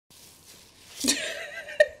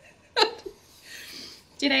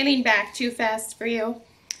Did I lean back too fast for you?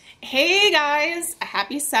 Hey guys,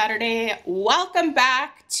 happy Saturday. Welcome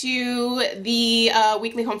back to the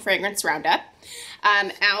weekly home fragrance roundup.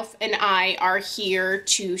 Alf and I are here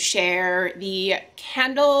to share the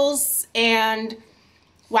candles and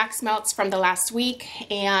wax melts from the last week,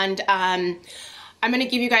 and I'm going to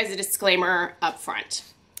give you guys a disclaimer up front.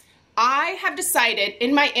 I have decided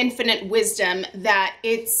in my infinite wisdom that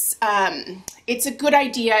it's a good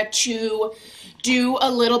idea to do a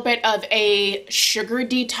little bit of a sugar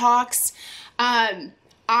detox. I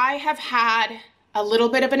have had a little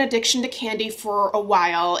bit of an addiction to candy for a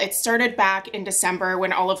while. It started back in December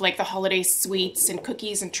when all of like the holiday sweets and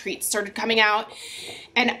cookies and treats started coming out.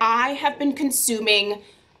 And I have been consuming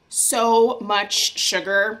so much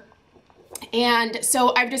sugar. And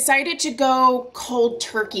so I've decided to go cold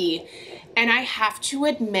turkey. And I have to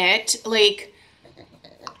admit, like,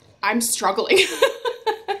 I'm struggling.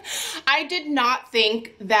 I did not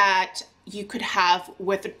think that you could have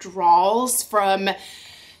withdrawals from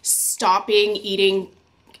stopping eating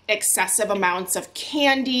excessive amounts of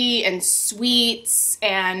candy and sweets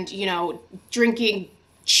and, you know, drinking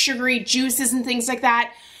sugary juices and things like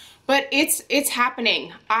that. But it's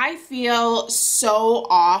happening. I feel so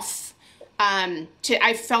off.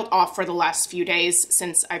 I've felt off for the last few days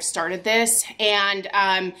since I've started this,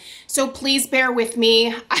 and so please bear with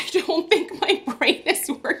me. I don't think my brain is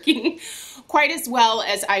working quite as well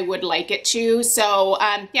as I would like it to, so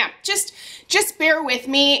yeah, just bear with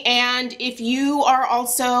me. And if you are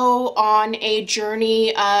also on a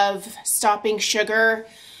journey of stopping sugar,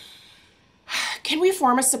 can we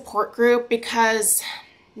form a support group? Because,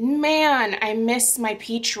 man, I miss my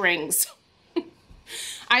peach rings.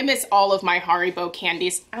 I miss all of my Haribo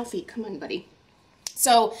candies. Alfie, come on, buddy.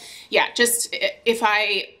 So yeah, just if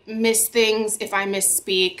I miss things, if I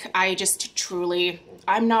misspeak, I just truly,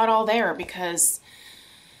 I'm not all there, because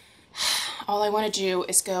all I want to do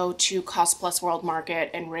is go to Cost Plus World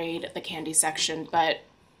Market and raid the candy section. But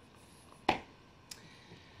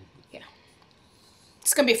yeah,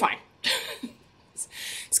 it's gonna be fine.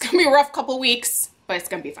 It's gonna be a rough couple weeks, but it's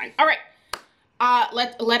gonna be fine. All right.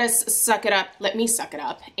 Let us suck it up. Let me suck it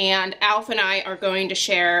up. And Alf and I are going to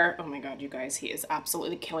share. Oh my God, you guys, he is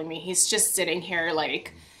absolutely killing me. He's just sitting here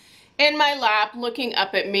like in my lap, looking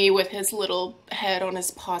up at me with his little head on his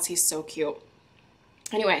paws. He's so cute.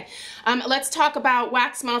 Anyway, let's talk about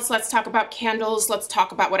wax melts. Let's talk about candles. Let's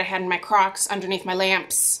talk about what I had in my Crocs, underneath my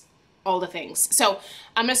lamps, all the things. So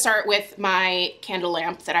I'm going to start with my candle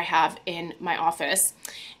lamp that I have in my office.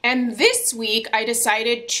 And this week I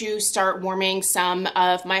decided to start warming some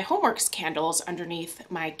of my HomeWorx candles underneath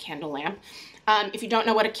my candle lamp. If you don't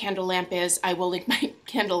know what a candle lamp is, I will link my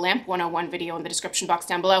Candle Lamp 101 video in the description box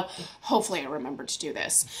down below. Hopefully I remember to do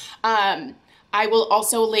this. I will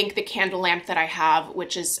also link the candle lamp that I have,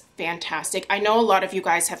 which is fantastic. I know a lot of you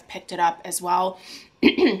guys have picked it up as well.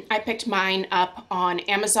 I picked mine up on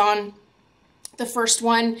Amazon. The first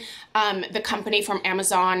one, the company from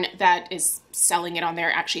Amazon that is selling it on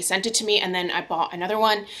there actually sent it to me, and then I bought another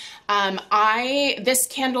one. This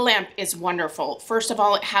candle lamp is wonderful. First of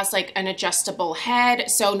all, it has like an adjustable head,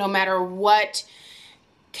 so no matter what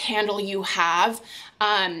candle you have,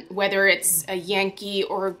 whether it's a Yankee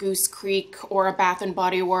or a Goose Creek or a Bath and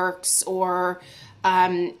Body Works, or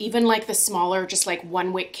even like the smaller, just like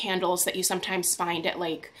 1-wick candles that you sometimes find at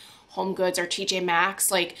like Home Goods or TJ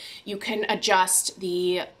Maxx, like you can adjust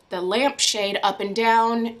the lamp shade up and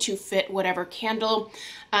down to fit whatever candle.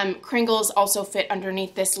 Kringles also fit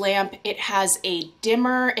underneath this lamp. It has a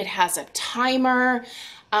dimmer, it has a timer,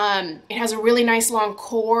 it has a really nice long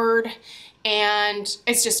cord, and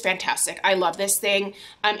it's just fantastic. I love this thing.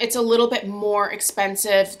 It's a little bit more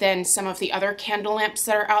expensive than some of the other candle lamps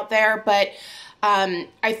that are out there, but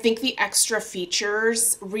I think the extra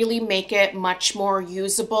features really make it much more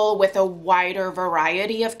usable with a wider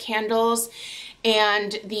variety of candles.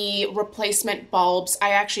 And the replacement bulbs,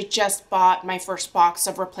 I actually just bought my first box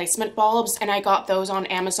of replacement bulbs, and I got those on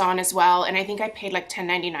Amazon as well, and I think I paid like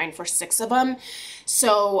 $10.99 for 6 of them.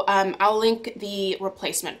 So I'll link the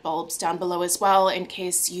replacement bulbs down below as well in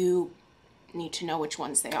case you need to know which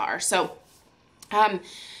ones they are. So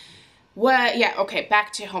yeah, okay,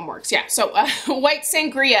 back to HomeWorx. Yeah, so White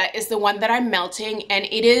Sangria is the one that I'm melting, and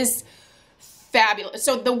it is fabulous.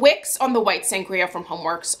 So the wicks on the White Sangria from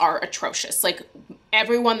HomeWorx are atrocious. Like,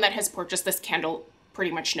 everyone that has purchased this candle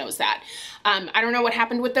pretty much knows that. I don't know what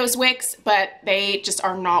happened with those wicks, but they just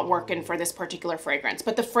are not working for this particular fragrance.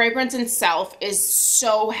 But the fragrance itself is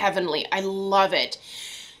so heavenly. I love it.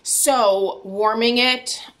 So warming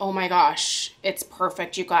it, oh my gosh, it's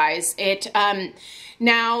perfect, you guys.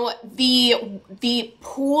 Now the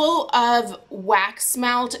pool of wax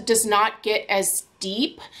melt does not get as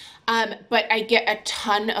deep, but I get a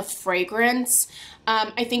ton of fragrance.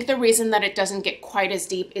 I think the reason that it doesn't get quite as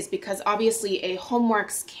deep is because obviously a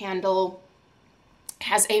HomeWorx candle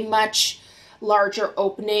has a much larger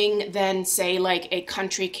opening than say like a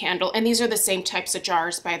country candle. And these are the same types of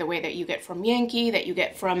jars, by the way, that you get from Yankee, that you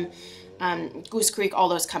get from Goose Creek, all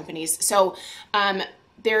those companies. So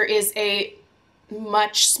there is a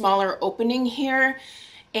much smaller opening here,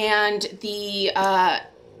 and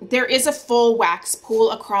there is a full wax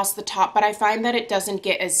pool across the top, but I find that it doesn't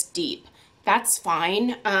get as deep. That's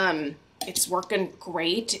fine. It's working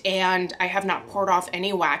great, and I have not poured off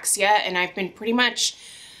any wax yet, and I've been pretty much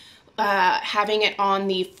having it on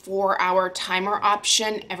the 4-hour timer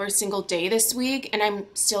option every single day this week, and I'm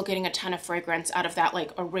still getting a ton of fragrance out of that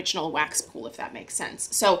like original wax pool, if that makes sense.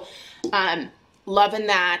 So loving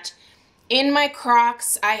that. In my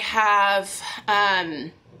Crocs, I have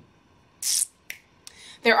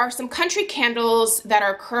there are some country candles that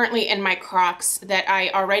are currently in my Crocs that I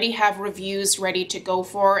already have reviews ready to go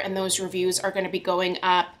for, and those reviews are going to be going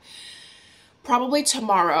up probably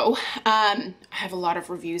tomorrow. I have a lot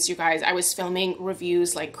of reviews, you guys. I was filming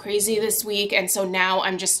reviews like crazy this week, and so now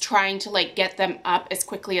I'm just trying to like get them up as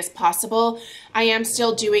quickly as possible. I am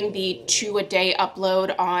still doing the 2-a-day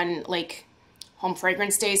upload on like home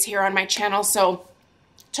fragrance days here on my channel, so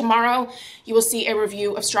tomorrow you will see a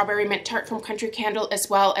review of Strawberry Mint Tart from Country Candle, as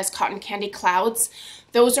well as Cotton Candy Clouds.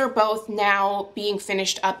 Those are both now being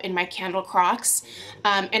finished up in my candle Crocs,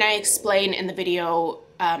 and I explain in the video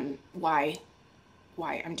why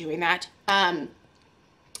I'm doing that. And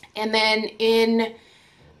then in,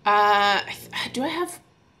 I'm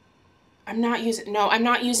not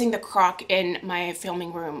using the Croc in my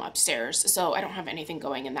filming room upstairs, so I don't have anything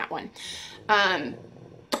going in that one.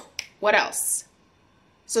 What else?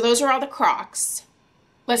 So those are all the Crocs.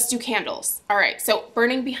 Let's do candles. All right, so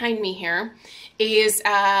burning behind me here is,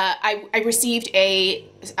 I received a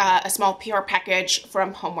small PR package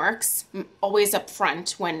from HomeWorx, always up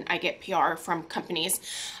front when I get PR from companies.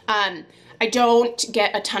 I don't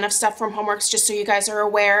get a ton of stuff from HomeWorx, just so you guys are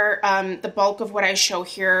aware. The bulk of what I show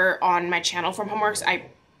here on my channel from HomeWorx, I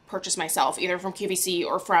purchase myself, either from QVC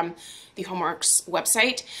or from the HomeWorx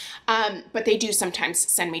website. But they do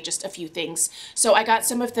sometimes send me just a few things. So I got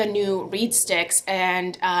some of the new reed sticks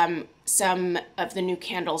and some of the new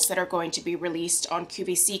candles that are going to be released on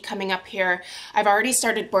QVC coming up here. I've already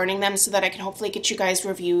started burning them so that I can hopefully get you guys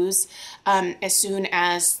reviews as soon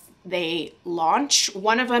as they launch.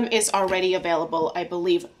 One of them is already available, I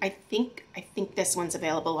believe. I think this one's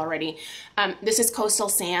available already. This is Coastal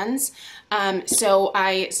Sands. So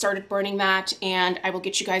I started burning that, and I will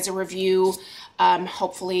get you guys a review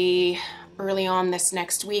hopefully early on this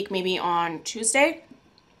next week, maybe on Tuesday.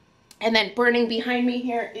 And then burning behind me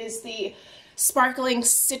here is the Sparkling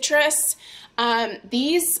Citrus.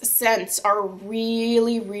 These scents are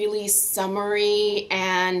really, really summery,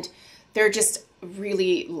 and they're just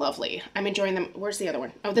really lovely. I'm enjoying them. Where's the other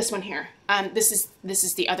one? Oh, this one here. This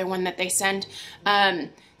is the other one that they send.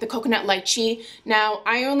 The Coconut Lychee. Now,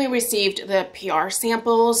 I only received the PR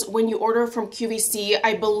samples. When you order from QVC,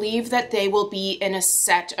 I believe that they will be in a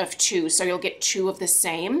set of 2, so you'll get 2 of the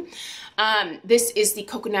same. This is the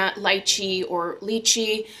Coconut Lychee or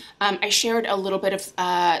Lychee. I shared a little bit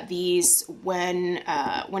of these when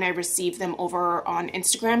I received them over on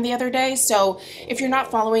Instagram the other day. So if you're not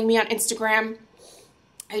following me on Instagram,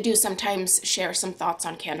 I do sometimes share some thoughts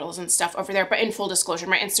on candles and stuff over there. But in full disclosure,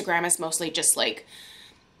 my Instagram is mostly just like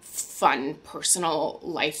fun personal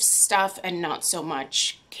life stuff and not so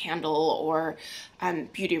much candle or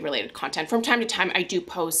beauty related content. From time to time I do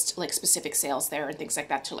post like specific sales there and things like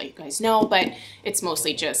that to let you guys know, but it's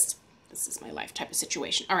mostly just this is my life type of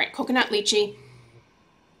situation. All right, Coconut Lychee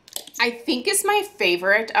I think is my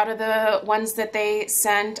favorite out of the ones that they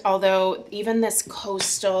sent, although even this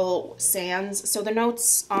Coastal Sands, so the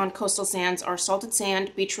notes on Coastal Sands are salted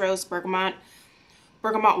sand, beach rose, bergamot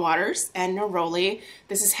waters, and neroli.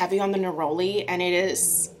 This is heavy on the neroli, and it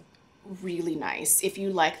is really nice. If you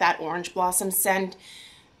like that orange blossom scent,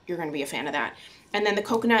 you're going to be a fan of that. And then the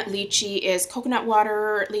Coconut Lychee is coconut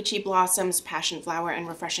water, lychee blossoms, passion flower, and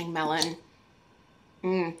refreshing melon.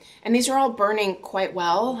 And these are all burning quite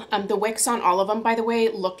well. The wicks on all of them, by the way,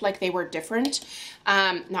 looked like they were different.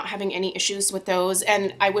 Not having any issues with those.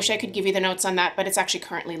 And I wish I could give you the notes on that, but it's actually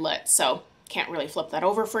currently lit, so can't really flip that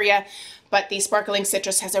over for you. But the Sparkling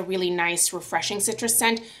Citrus has a really nice, refreshing citrus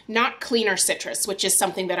scent. Not cleaner citrus, which is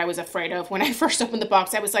something that I was afraid of when I first opened the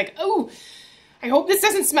box. I was like, oh, I hope this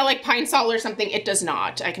doesn't smell like pine sol or something. It does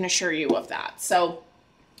not. I can assure you of that. So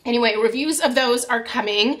anyway, reviews of those are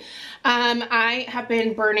coming. I have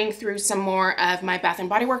been burning through some more of my Bath &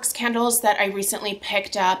 Body Works candles that I recently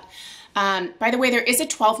picked up. By the way, there is a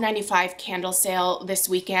 $12.95 candle sale this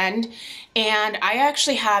weekend, and I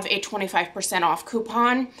actually have a 25% off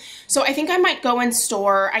coupon. So I think I might go in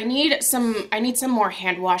store. I need some more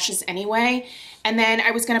hand washes anyway. And then I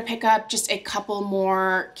was gonna pick up just a couple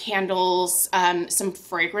more candles, some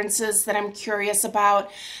fragrances that I'm curious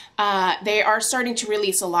about. They are starting to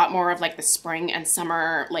release a lot more of like the spring and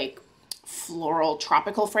summer, like floral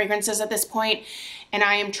tropical fragrances at this point. And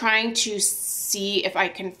I am trying to see if I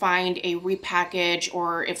can find a repackage,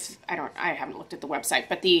 or if, I haven't looked at the website,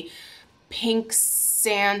 but the Pink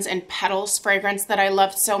Sands and Petals fragrance that I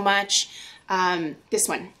loved so much. This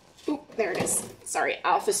one. Ooh, there it is. Sorry,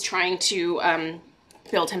 Alf is trying to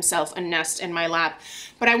build himself a nest in my lap.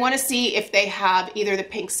 But I want to see if they have either the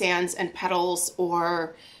Pink Sands and Petals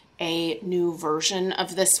or a new version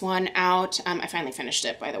of this one out. I finally finished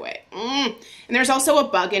it, by the way. And there's also a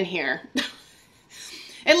bug in here.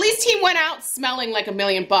 At least he went out smelling like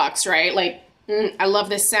 $1,000,000, right? Like, I love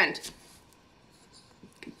this scent.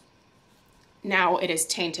 Now it is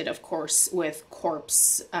tainted, of course, with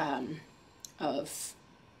corpse of,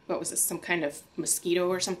 what was this, some kind of mosquito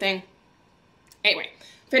or something? Anyway,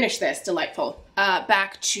 finish this, delightful.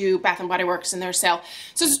 Back to Bath & Body Works and their sale.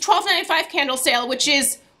 So it's a $12.95 candle sale, which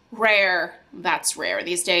is rare. That's rare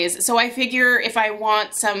these days. So I figure if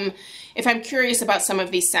I'm curious about some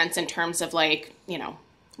of these scents in terms of like, you know,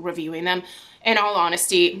 reviewing them, in all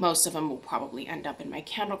honesty, most of them will probably end up in my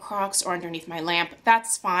candle crocks or underneath my lamp.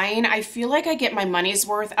 That's fine. I feel like I get my money's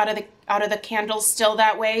worth out of the candles still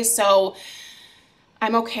that way, so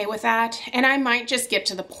I'm okay with that. And I might just get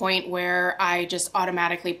to the point where I just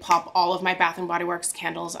automatically pop all of my Bath & Body Works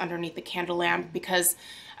candles underneath the candle lamp, because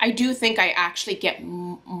I do think I actually get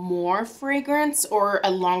more fragrance or a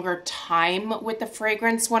longer time with the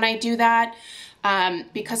fragrance when I do that,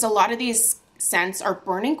 because a lot of these scents are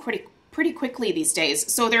burning pretty quickly these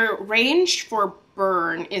days. So their range for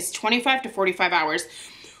burn is 25 to 45 hours,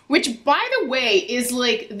 which, by the way, is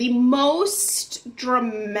like the most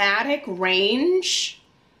dramatic range.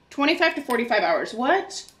 25 to 45 hours.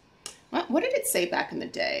 What did it say back in the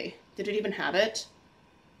day? Did it even have it?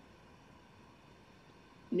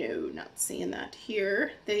 No, not seeing that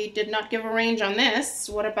here. They did not give a range on this.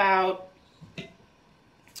 What about,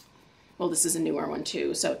 well, this is a newer one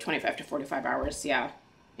too, so 25 to 45 hours, yeah.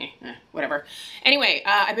 Whatever. Anyway,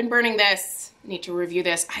 I've been burning this. Need to review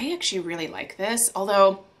this. I actually really like this,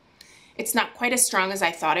 although it's not quite as strong as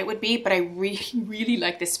I thought it would be, but I really, really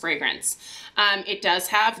like this fragrance. It does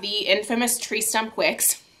have the infamous tree stump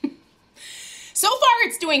wicks. So far,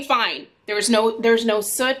 it's doing fine. There's no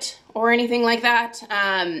soot or anything like that,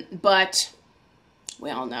 but we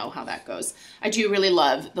all know how that goes. I do really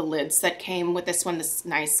love the lids that came with this one, this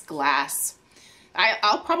nice glass.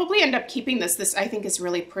 I'll probably end up keeping this. This I think is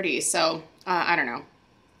really pretty, so I don't know.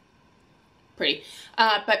 Pretty.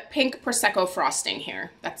 But pink Prosecco frosting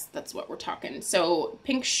here. That's what we're talking. So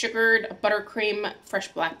pink sugared buttercream, fresh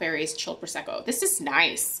blackberries, chilled Prosecco. This is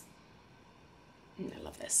nice. I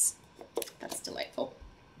love this. That's delightful.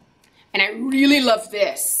 And I really love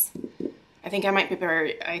this. I think I might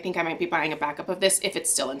be buying a backup of this if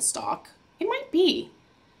it's still in stock. It might be.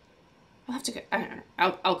 I'll have to go, I don't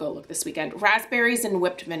know. I'll go look this weekend. Raspberries and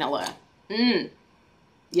whipped vanilla.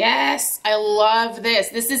 Yes, I love this.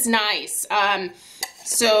 This is nice.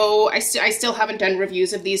 So I still haven't done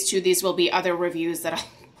reviews of these two. These will be other reviews that I'll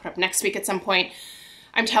put up next week at some point.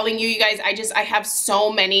 I'm telling you, you guys, I have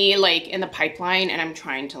so many like in the pipeline, and I'm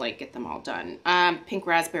trying to like get them all done. Pink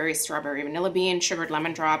raspberry, strawberry, vanilla bean, sugared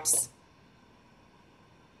lemon drops.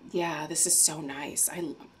 Yeah, this is so nice.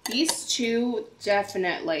 These two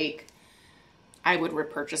definitely, like, I would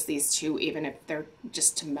repurchase these two even if they're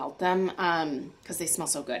just to melt them, because they smell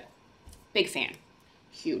so good. Big fan.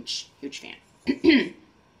 Huge, huge fan.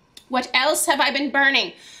 What else have I been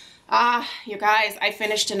burning? You guys, I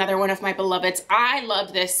finished another one of my beloveds. I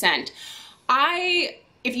love this scent.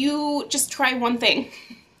 If you just try one thing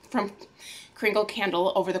from Kringle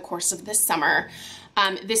Candle over the course of this summer,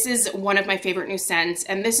 this is one of my favorite new scents,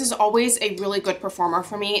 and this is always a really good performer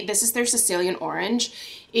for me. This is their Sicilian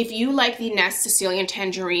Orange. If you like the Nest Sicilian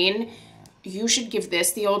Tangerine, you should give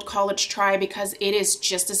this the old college try, because it is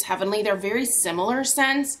just as heavenly. They're very similar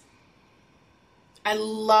scents. I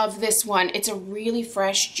love this one. It's a really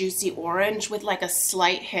fresh, juicy orange with like a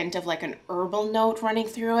slight hint of like an herbal note running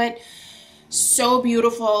through it. So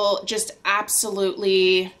beautiful, just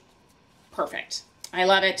absolutely perfect. I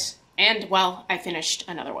love it. And well, I finished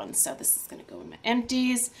another one, so this is gonna go in my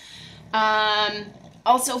empties.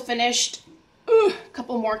 Also finished a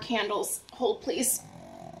couple more candles. Hold, please.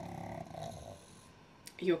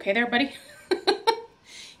 Are you okay there, buddy?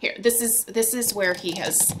 Here, this is where he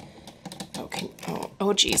has, okay,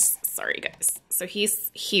 oh geez, sorry guys. So he's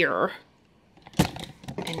here,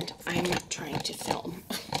 and I'm trying to film.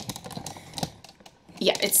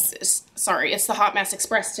 Yeah, sorry, it's the Hot Mess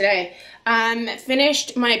Express today.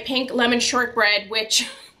 Finished my pink lemon shortbread, which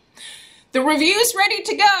the review's ready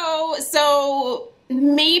to go, so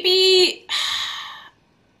maybe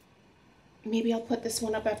I'll put this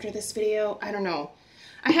one up after this video. I don't know.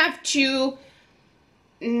 I have two,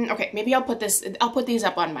 okay, maybe I'll put these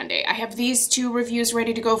up on Monday. I have these two reviews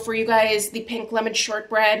ready to go for you guys. The pink lemon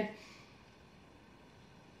shortbread,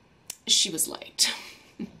 she was light.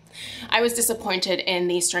 I was disappointed in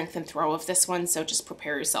the strength and throw of this one, so just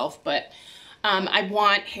prepare yourself. But I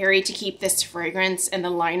want Harry to keep this fragrance in the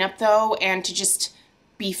lineup though, and to just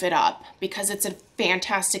beef it up, because it's a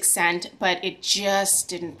fantastic scent, but it just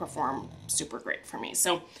didn't perform super great for me.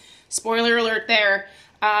 So spoiler alert there.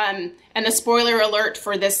 And the spoiler alert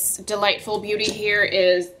for this delightful beauty here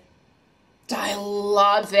is, I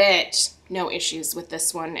love it. No issues with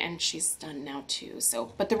this one, and she's done now too.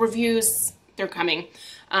 So, but the reviews, they're coming.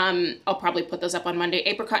 I'll probably put those up on Monday.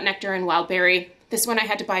 Apricot Nectar and Wild Berry. This one I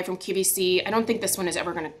had to buy from QVC. I don't think this one is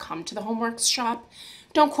ever going to come to the Homeworx.Shop.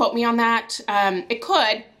 Don't quote me on that. It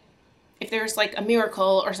could, if there's like a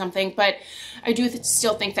miracle or something, but I do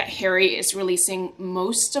still think that Harry is releasing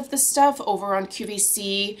most of the stuff over on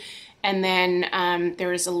QVC, and then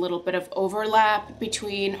there is a little bit of overlap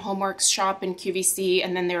between Homeworx.Shop and QVC,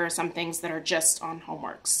 and then there are some things that are just on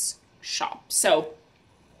Homeworx.Shop. So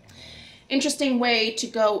interesting way to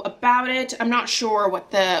go about it. I'm not sure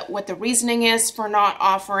what the reasoning is for not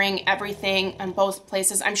offering everything on both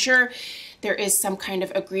places. I'm sure there is some kind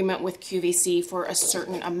of agreement with QVC for a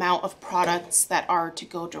certain amount of products that are to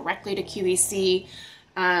go directly to QVC.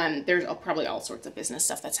 There's probably all sorts of business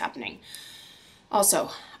stuff that's happening. Also,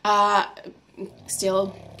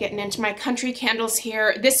 still getting into my country candles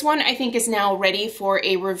here. This one I think is now ready for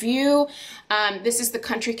a review. This is the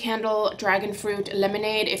Country Candle Dragon Fruit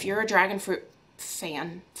Lemonade. If you're a dragon fruit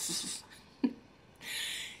fan,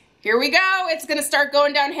 here we go. It's gonna start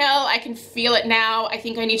going downhill. I can feel it now. I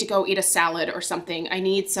think I need to go eat a salad or something. I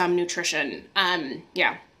need some nutrition.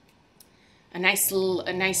 Yeah, a nice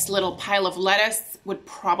little pile of lettuce would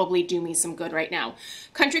probably do me some good right now.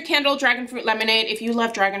 Country Candle Dragon Fruit Lemonade. If you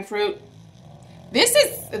love dragon fruit, this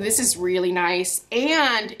is really nice,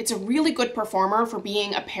 and it's a really good performer for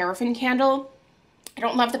being a paraffin candle. I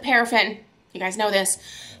don't love the paraffin. You guys know this,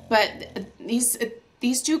 but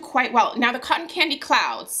these do quite well. Now the Cotton Candy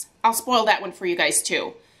Clouds, I'll spoil that one for you guys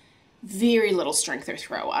too. Very little strength or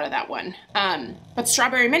throw out of that one. But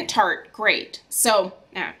Strawberry Mint Tart, great. So,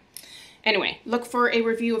 anyway, look for a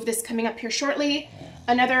review of this coming up here shortly.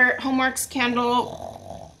 Another Homeworx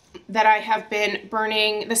candle that I have been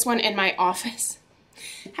burning, this one in my office.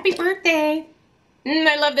 Happy birthday.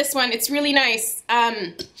 I love this one. It's really nice.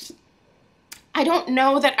 I don't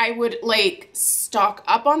know that I would like stock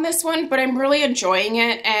up on this one, but I'm really enjoying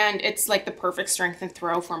it, and it's like the perfect strength and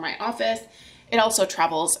throw for my office. It also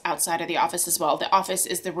travels outside of the office as well. The office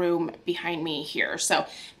is the room behind me here, so,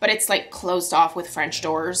 but it's like closed off with French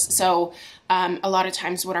doors. So a lot of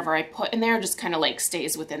times whatever I put in there just kind of like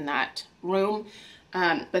stays within that room.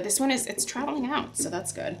 But this one it's traveling out, so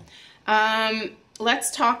that's good.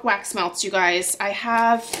 Let's talk wax melts, you guys. I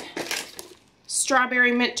have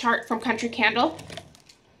Strawberry Mint Tart from Country Candle.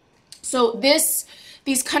 So these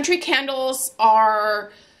Country Candle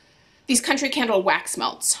wax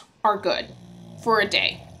melts are good for a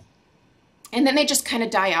day, and then they just kind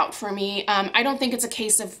of die out for me. I don't think it's a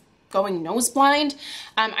case of going nose blind.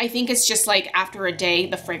 I think it's just like after a day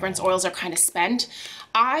the fragrance oils are kind of spent.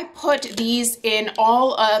 I put these in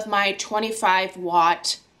all of my 25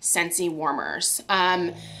 watt Scentsy warmers,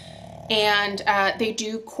 and they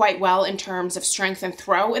do quite well in terms of strength and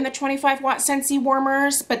throw in the 25 watt Scentsy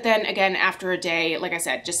warmers, but then again after a day, like I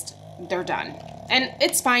said, just they're done. And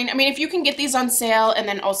it's fine. I mean, if you can get these on sale and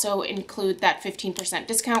then also include that 15%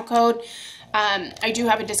 discount code. I do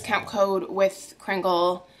have a discount code with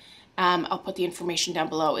Kringle. I'll put the information down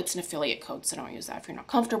below. It's an affiliate code, so don't use that if you're not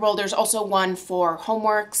comfortable. There's also one for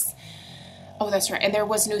Homeworx. Oh, that's right. And there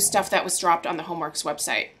was new stuff that was dropped on the Homeworx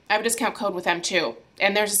website. I have a discount code with them too.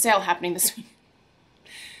 And there's a sale happening this week.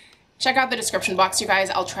 Check out the description box, you guys.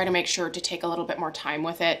 I'll try to make sure to take a little bit more time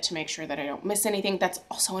with it to make sure that I don't miss anything. That's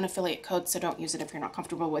also an affiliate code, so don't use it if you're not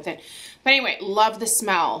comfortable with it. But anyway, love the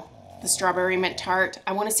smell. the strawberry mint tart.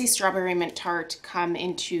 I want to see strawberry mint tart come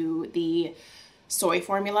into the soy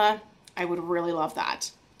formula. I would really love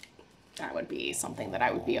that. That would be something that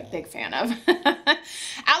I would be a big fan of.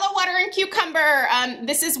 Aloe water and cucumber.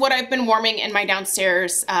 This is what I've been warming in my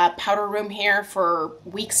downstairs powder room here for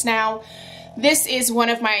weeks now. This is one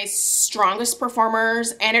of my strongest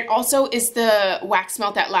performers, and it also is the wax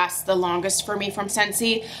melt that lasts the longest for me from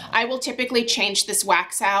Scentsy. I will typically change this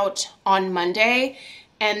wax out on Monday,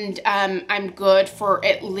 and I'm good for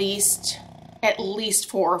at least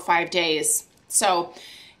 4 or 5 days. So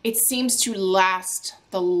it seems to last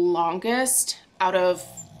the longest out of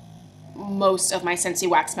most of my Scentsy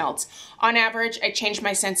wax melts. On average, I change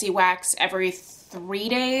my Scentsy wax every 3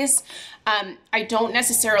 days. I don't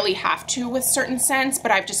necessarily have to with certain scents,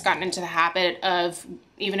 but I've just gotten into the habit of,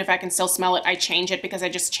 even if I can still smell it, I change it because I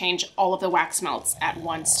just change all of the wax melts at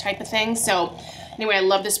once type of thing. So anyway, I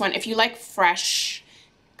love this one. If you like fresh,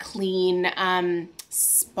 clean,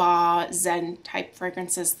 spa, zen type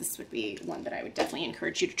fragrances, this would be one that I would definitely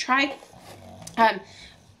encourage you to try.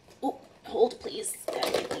 Oh, hold please.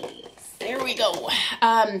 There we go.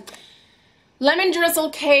 Lemon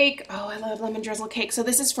drizzle cake. Oh, I love lemon drizzle cake. So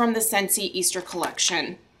this is from the Scentsy Easter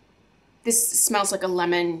collection. This smells like a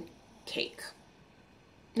lemon cake.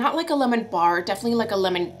 Not like a lemon bar, definitely like a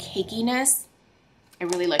lemon cakiness. I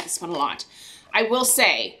really like this one a lot. I will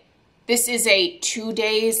say, this is a 2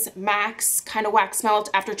 days max kind of wax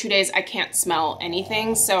melt. After 2 days, I can't smell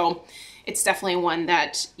anything. So it's definitely one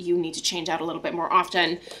that you need to change out a little bit more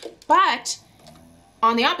often. But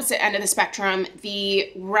on the opposite end of the spectrum,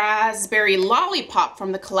 the raspberry lollipop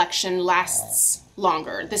from the collection lasts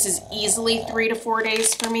longer. This is easily 3 to 4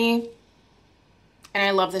 days for me. And I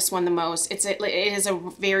love this one the most. It is a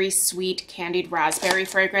very sweet candied raspberry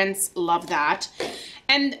fragrance. Love that.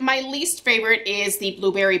 And my least favorite is the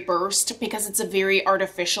blueberry burst because it's a very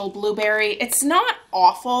artificial blueberry. It's not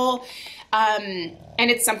awful. And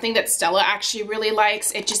it's something that Stella actually really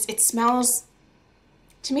likes. It smells,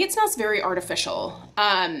 to me, it smells very artificial.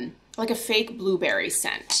 Like a fake blueberry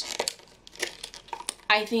scent.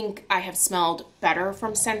 I think I have smelled better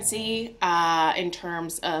from Scentsy in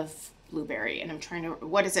terms of blueberry. And I'm trying to,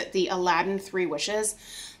 what is it? The Aladdin 3 Wishes.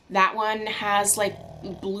 That one has like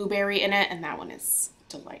blueberry in it, and that one is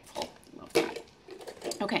delightful. Love that.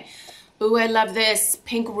 Okay. Ooh, I love this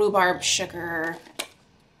pink rhubarb sugar.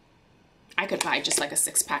 I could buy just like a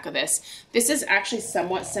 6-pack of this. This is actually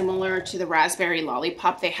somewhat similar to the raspberry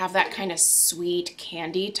lollipop. They have that kind of sweet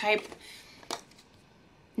candy type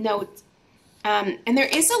note. And there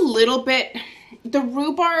is a little bit, the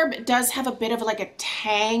rhubarb does have a bit of like a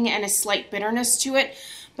tang and a slight bitterness to it,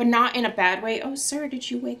 but not in a bad way. Oh, sir, did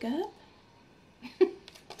you wake up?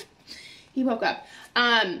 He woke up.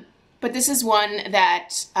 But this is one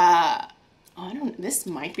that, this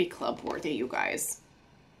might be club worthy, you guys.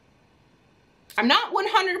 I'm not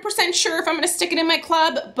 100% sure if I'm going to stick it in my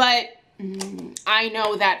club, but I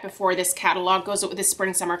know that before this catalog goes, this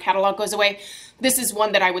spring summer catalog goes away, this is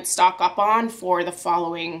one that I would stock up on for the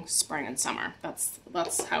following spring and summer.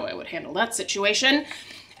 That's how I would handle that situation.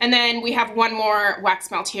 And then we have one more wax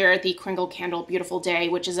melt here, the Kringle Candle Beautiful Day,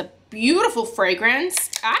 which is a beautiful fragrance.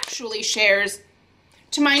 Actually shares,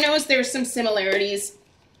 to my nose, there's some similarities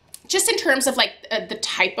just in terms of like the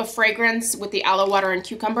type of fragrance with the aloe water and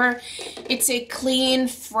cucumber. It's a clean,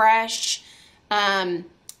 fresh,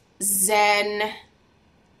 zen,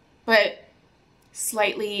 but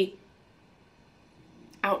slightly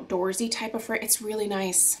outdoorsy type of fragrance. It's really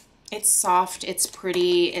nice. It's soft, it's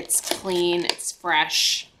pretty, it's clean, it's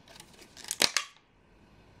fresh.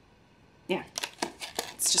 Yeah,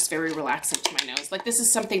 it's just very relaxing to my nose. Like this is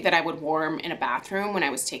something that I would warm in a bathroom when I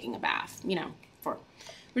was taking a bath, you know, for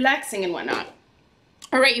relaxing and whatnot.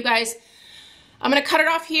 All right, you guys, I'm gonna cut it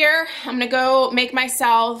off here. I'm gonna go make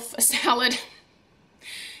myself a salad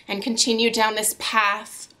and continue down this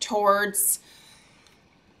path towards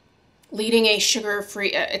leading a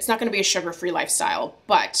sugar-free, it's not gonna be a sugar-free lifestyle,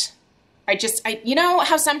 but you know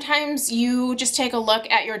how sometimes you just take a look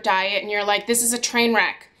at your diet and you're like, this is a train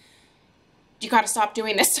wreck. You gotta stop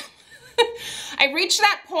doing this. I reached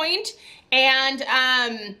that point, and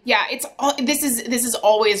yeah, this is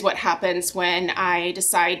always what happens when I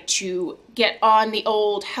decide to get on the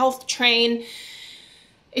old health train.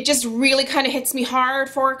 It just really kind of hits me hard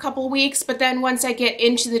for a couple weeks, but then once I get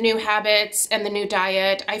into the new habits and the new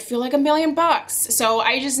diet, I feel like $1,000,000. So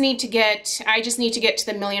I just need to get to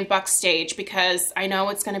the $1,000,000 stage because I know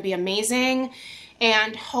it's going to be amazing,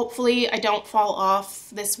 and hopefully I don't fall off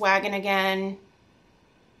this wagon again.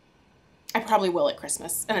 I probably will at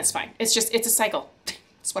Christmas, and it's fine. It's a cycle.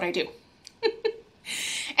 It's what I do.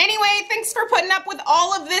 Anyway, thanks for putting up with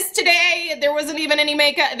all of this today. There wasn't even any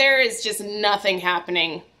makeup. There is just nothing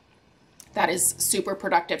happening. That is super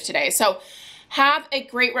productive today. So have a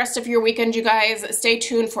great rest of your weekend, you guys. Stay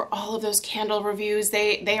tuned for all of those candle reviews.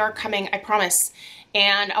 They are coming, I promise.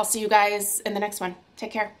 And I'll see you guys in the next one.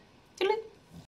 Take care. Toodaloo.